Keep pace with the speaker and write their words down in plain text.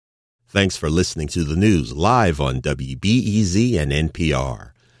Thanks for listening to the news live on WBEZ and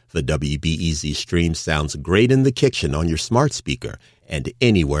NPR. The WBEZ stream sounds great in the kitchen on your smart speaker and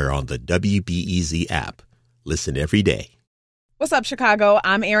anywhere on the WBEZ app. Listen every day. What's up, Chicago?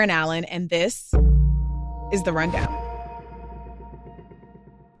 I'm Erin Allen, and this is The Rundown.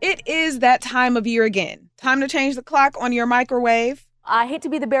 It is that time of year again. Time to change the clock on your microwave. I hate to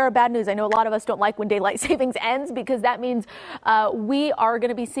be the bearer of bad news. I know a lot of us don't like when daylight savings ends because that means we are going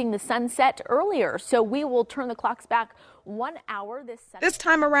to be seeing the sunset earlier. So we will turn the clocks back 1 hour this Sunday. This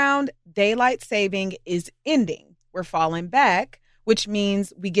time around, daylight saving is ending. We're falling back, which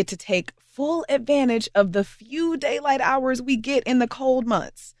means we get to take full advantage of the few daylight hours we get in the cold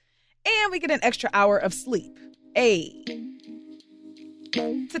months. And we get an extra hour of sleep.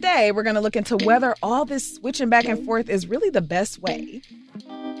 Today, we're going to look into whether all this switching back and forth is really the best way.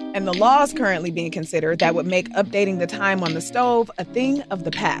 And the laws currently being considered that would make updating the time on the stove a thing of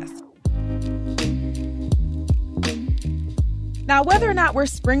the past. Now, whether or not we're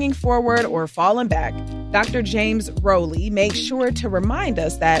springing forward or falling back, Dr. James Rowley makes sure to remind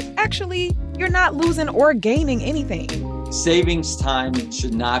us that actually you're not losing or gaining anything. Savings time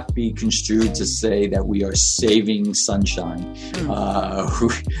should not be construed to say that we are saving sunshine.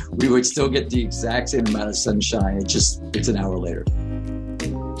 We would still get the exact same amount of sunshine. It's an hour later.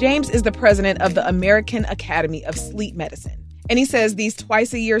 James is the president of the American Academy of Sleep Medicine. And he says these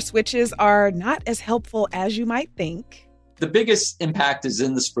twice-a-year switches are not as helpful as you might think. The biggest impact is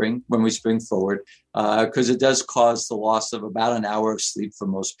in the spring, when we spring forward, because it does cause the loss of about an hour of sleep for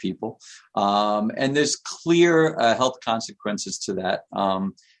most people. And there's clear health consequences to that.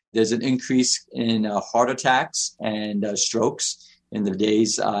 There's an increase in heart attacks and strokes in the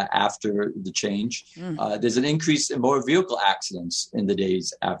days after the change. There's an increase in motor vehicle accidents in the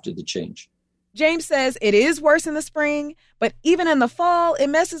days after the change. James says it is worse in the spring, but even in the fall, it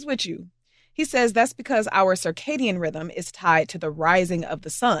messes with you. He says that's because our circadian rhythm is tied to the rising of the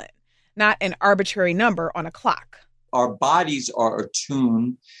sun, not an arbitrary number on a clock. Our bodies are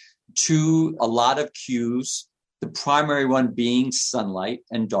attuned to a lot of cues, the primary one being sunlight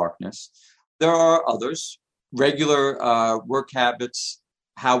and darkness. There are others, regular work habits,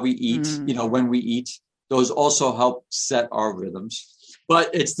 how we eat, when we eat. Those also help set our rhythms.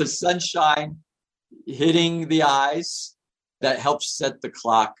 But it's the sunshine hitting the eyes that helps set the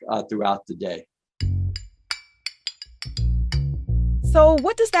clock throughout the day. So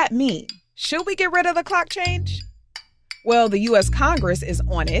what does that mean? Should we get rid of the clock change? Well, the U.S. Congress is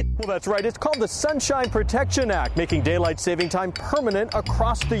on it. Well, that's right. It's called the Sunshine Protection Act, making daylight saving time permanent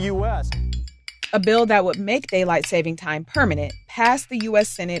across the U.S. A bill that would make daylight saving time permanent passed the U.S.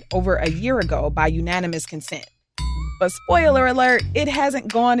 Senate over a year ago by unanimous consent. But spoiler alert, it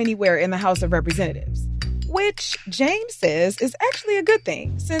hasn't gone anywhere in the House of Representatives, which James says is actually a good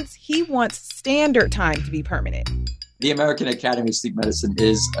thing since he wants standard time to be permanent. The American Academy of Sleep Medicine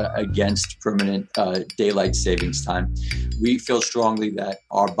is against permanent daylight savings time. We feel strongly that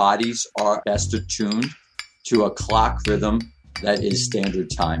our bodies are best attuned to a clock rhythm that is standard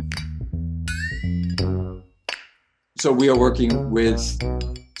time. So we are working with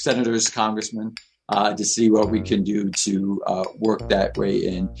senators, congressmen, to see what we can do to work that way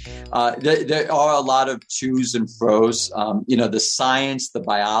in. There are a lot of to's and fro's. The science, the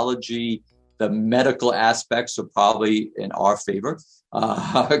biology, the medical aspects are probably in our favor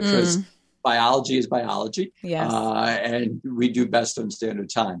because biology is biology. Yes. And we do best on standard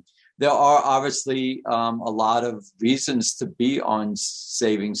time. There are obviously a lot of reasons to be on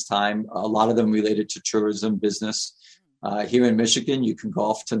savings time, a lot of them related to tourism, business. Here in Michigan, you can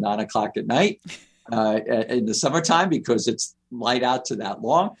golf to 9 o'clock at night. In the summertime because it's light out to that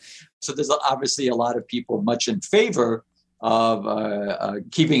long. So there's obviously a lot of people much in favor of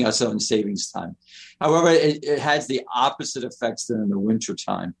keeping us on savings time. However, it has the opposite effects than in the winter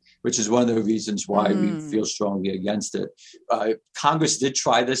time, which is one of the reasons why we feel strongly against it. Congress did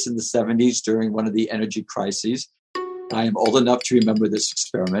try this in the 70s during one of the energy crises. I am old enough to remember this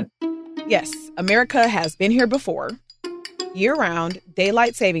experiment. Yes, America has been here before. Year-round,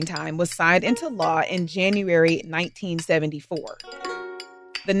 daylight saving time was signed into law in January 1974.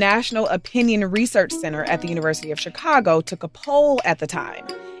 The National Opinion Research Center at the University of Chicago took a poll at the time,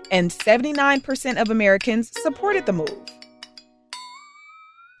 and 79% of Americans supported the move.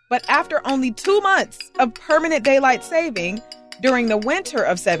 But after only 2 months of permanent daylight saving, during the winter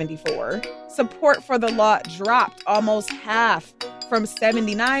of 74, support for the law dropped almost half, from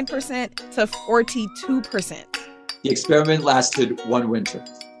 79% to 42%. The experiment lasted one winter.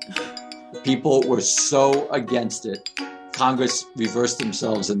 People were so against it, Congress reversed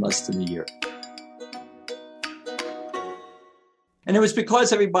themselves in less than a year. And it was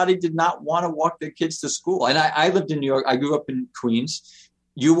because everybody did not want to walk their kids to school. And I lived in New York. I grew up in Queens.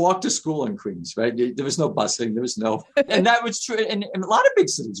 You walked to school in Queens, right? There was no busing. There was no, and that was true in a lot of big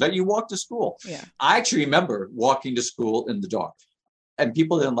cities, right? You walk to school. Yeah. I actually remember walking to school in the dark, and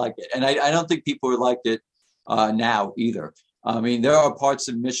people didn't like it. And I don't think people would like it now either. I mean, there are parts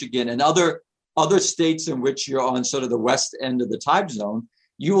of Michigan and other states in which you're on sort of the west end of the time zone.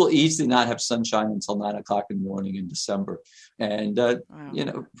 You will easily not have sunshine until 9 o'clock in the morning in December. And,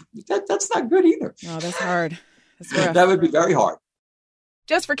 wow. That's not good either. No, that's hard. That's rough. That would be very hard.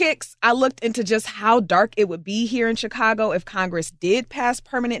 Just for kicks, I looked into just how dark it would be here in Chicago if Congress did pass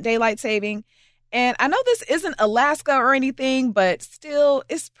permanent daylight saving. And I know this isn't Alaska or anything, but still,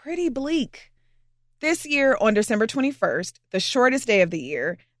 it's pretty bleak. This year, on December 21st, the shortest day of the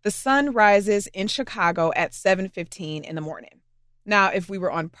year, the sun rises in Chicago at 7:15 in the morning. Now, if we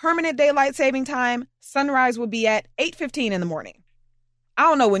were on permanent daylight saving time, sunrise would be at 8:15 in the morning. I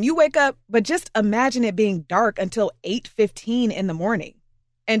don't know when you wake up, but just imagine it being dark until 8:15 in the morning.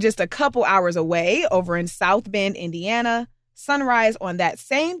 And just a couple hours away, over in South Bend, Indiana, sunrise on that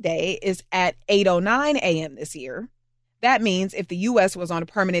same day is at 8:09 a.m. this year. That means if the U.S. was on a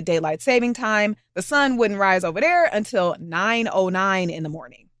permanent daylight saving time, the sun wouldn't rise over there until 9:09 in the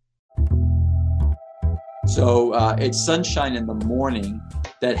morning. So it's sunshine in the morning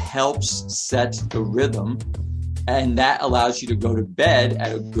that helps set the rhythm, and that allows you to go to bed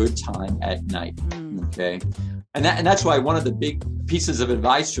at a good time at night. Okay. And that's why one of the big pieces of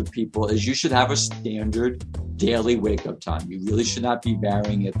advice for people is you should have a standard daily wake-up time. You really should not be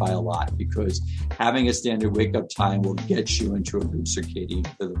varying it by a lot, because having a standard wake-up time will get you into a good circadian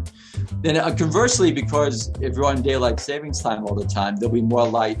rhythm. Then conversely, because if you're on daylight savings time all the time, there'll be more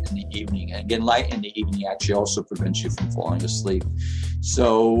light in the evening. And again, light in the evening actually also prevents you from falling asleep.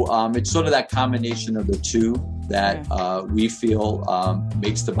 So it's sort of that combination of the two that we feel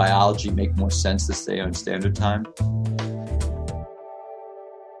makes the biology make more sense to stay on standard time.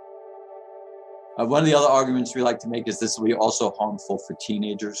 One of the other arguments we like to make is this will be also harmful for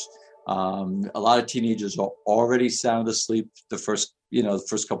teenagers. A lot of teenagers are already sound asleep the first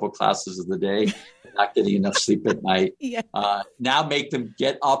couple of classes of the day, not getting enough sleep at night. Yeah. Now make them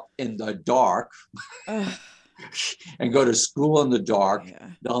get up in the dark and go to school in the dark.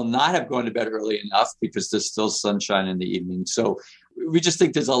 Yeah. They'll not have gone to bed early enough because there's still sunshine in the evening. So we just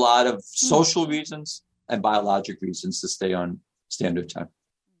think there's a lot of social reasons and biologic reasons to stay on standard time.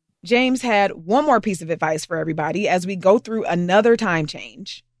 James had one more piece of advice for everybody as we go through another time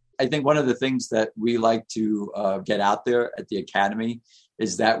change. I think one of the things that we like to get out there at the Academy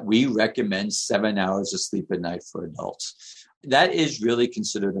is that we recommend 7 hours of sleep at night for adults. That is really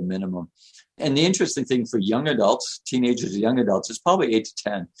considered a minimum. And the interesting thing for young adults, teenagers and young adults, is probably 8 to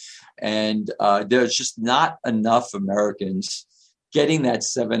 10. And there's just not enough Americans getting that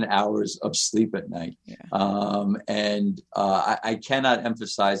 7 hours of sleep at night. Yeah. I cannot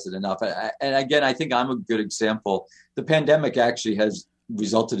emphasize it enough. And again, I think I'm a good example. The pandemic actually has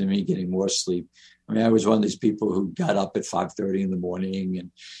resulted in me getting more sleep. I mean, I was one of these people who got up at 5:30 in the morning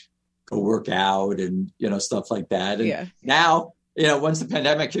and go work out and, stuff like that. And now, once the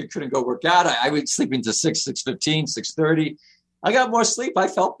pandemic hit, couldn't go work out. I would sleep into 6:15, 6:30. I got more sleep. I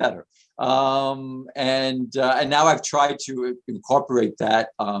felt better. And now I've tried to incorporate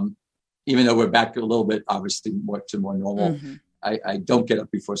that, even though we're back a little bit, obviously, more normal. Mm-hmm. I don't get up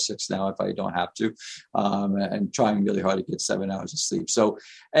before 6 now if I don't have to, and trying really hard to get 7 hours of sleep. So,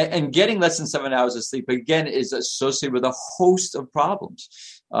 and getting less than 7 hours of sleep, again, is associated with a host of problems,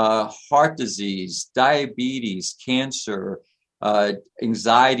 heart disease, diabetes, cancer,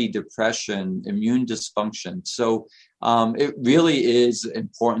 anxiety, depression, immune dysfunction. So it really is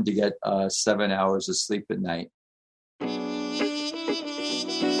important to get 7 hours of sleep at night.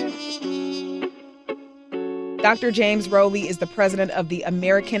 Dr. James Rowley is the president of the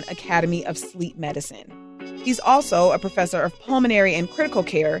American Academy of Sleep Medicine. He's also a professor of pulmonary and critical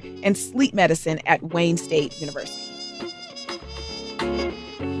care and sleep medicine at Wayne State University.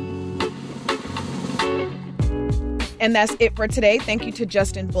 And that's it for today. Thank you to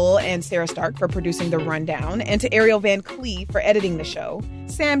Justin Bull and Sarah Stark for producing The Rundown, and to Ariel Van Cleve for editing the show.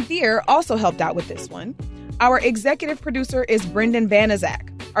 Sam Deere also helped out with this one. Our executive producer is Brendan Banaszak.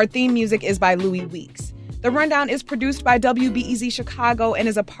 Our theme music is by Louis Weeks. The Rundown is produced by WBEZ Chicago and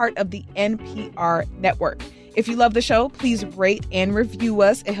is a part of the NPR network. If you love the show, please rate and review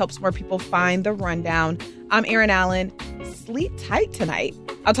us. It helps more people find The Rundown. I'm Erin Allen. Sleep tight tonight.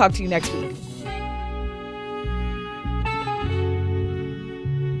 I'll talk to you next week.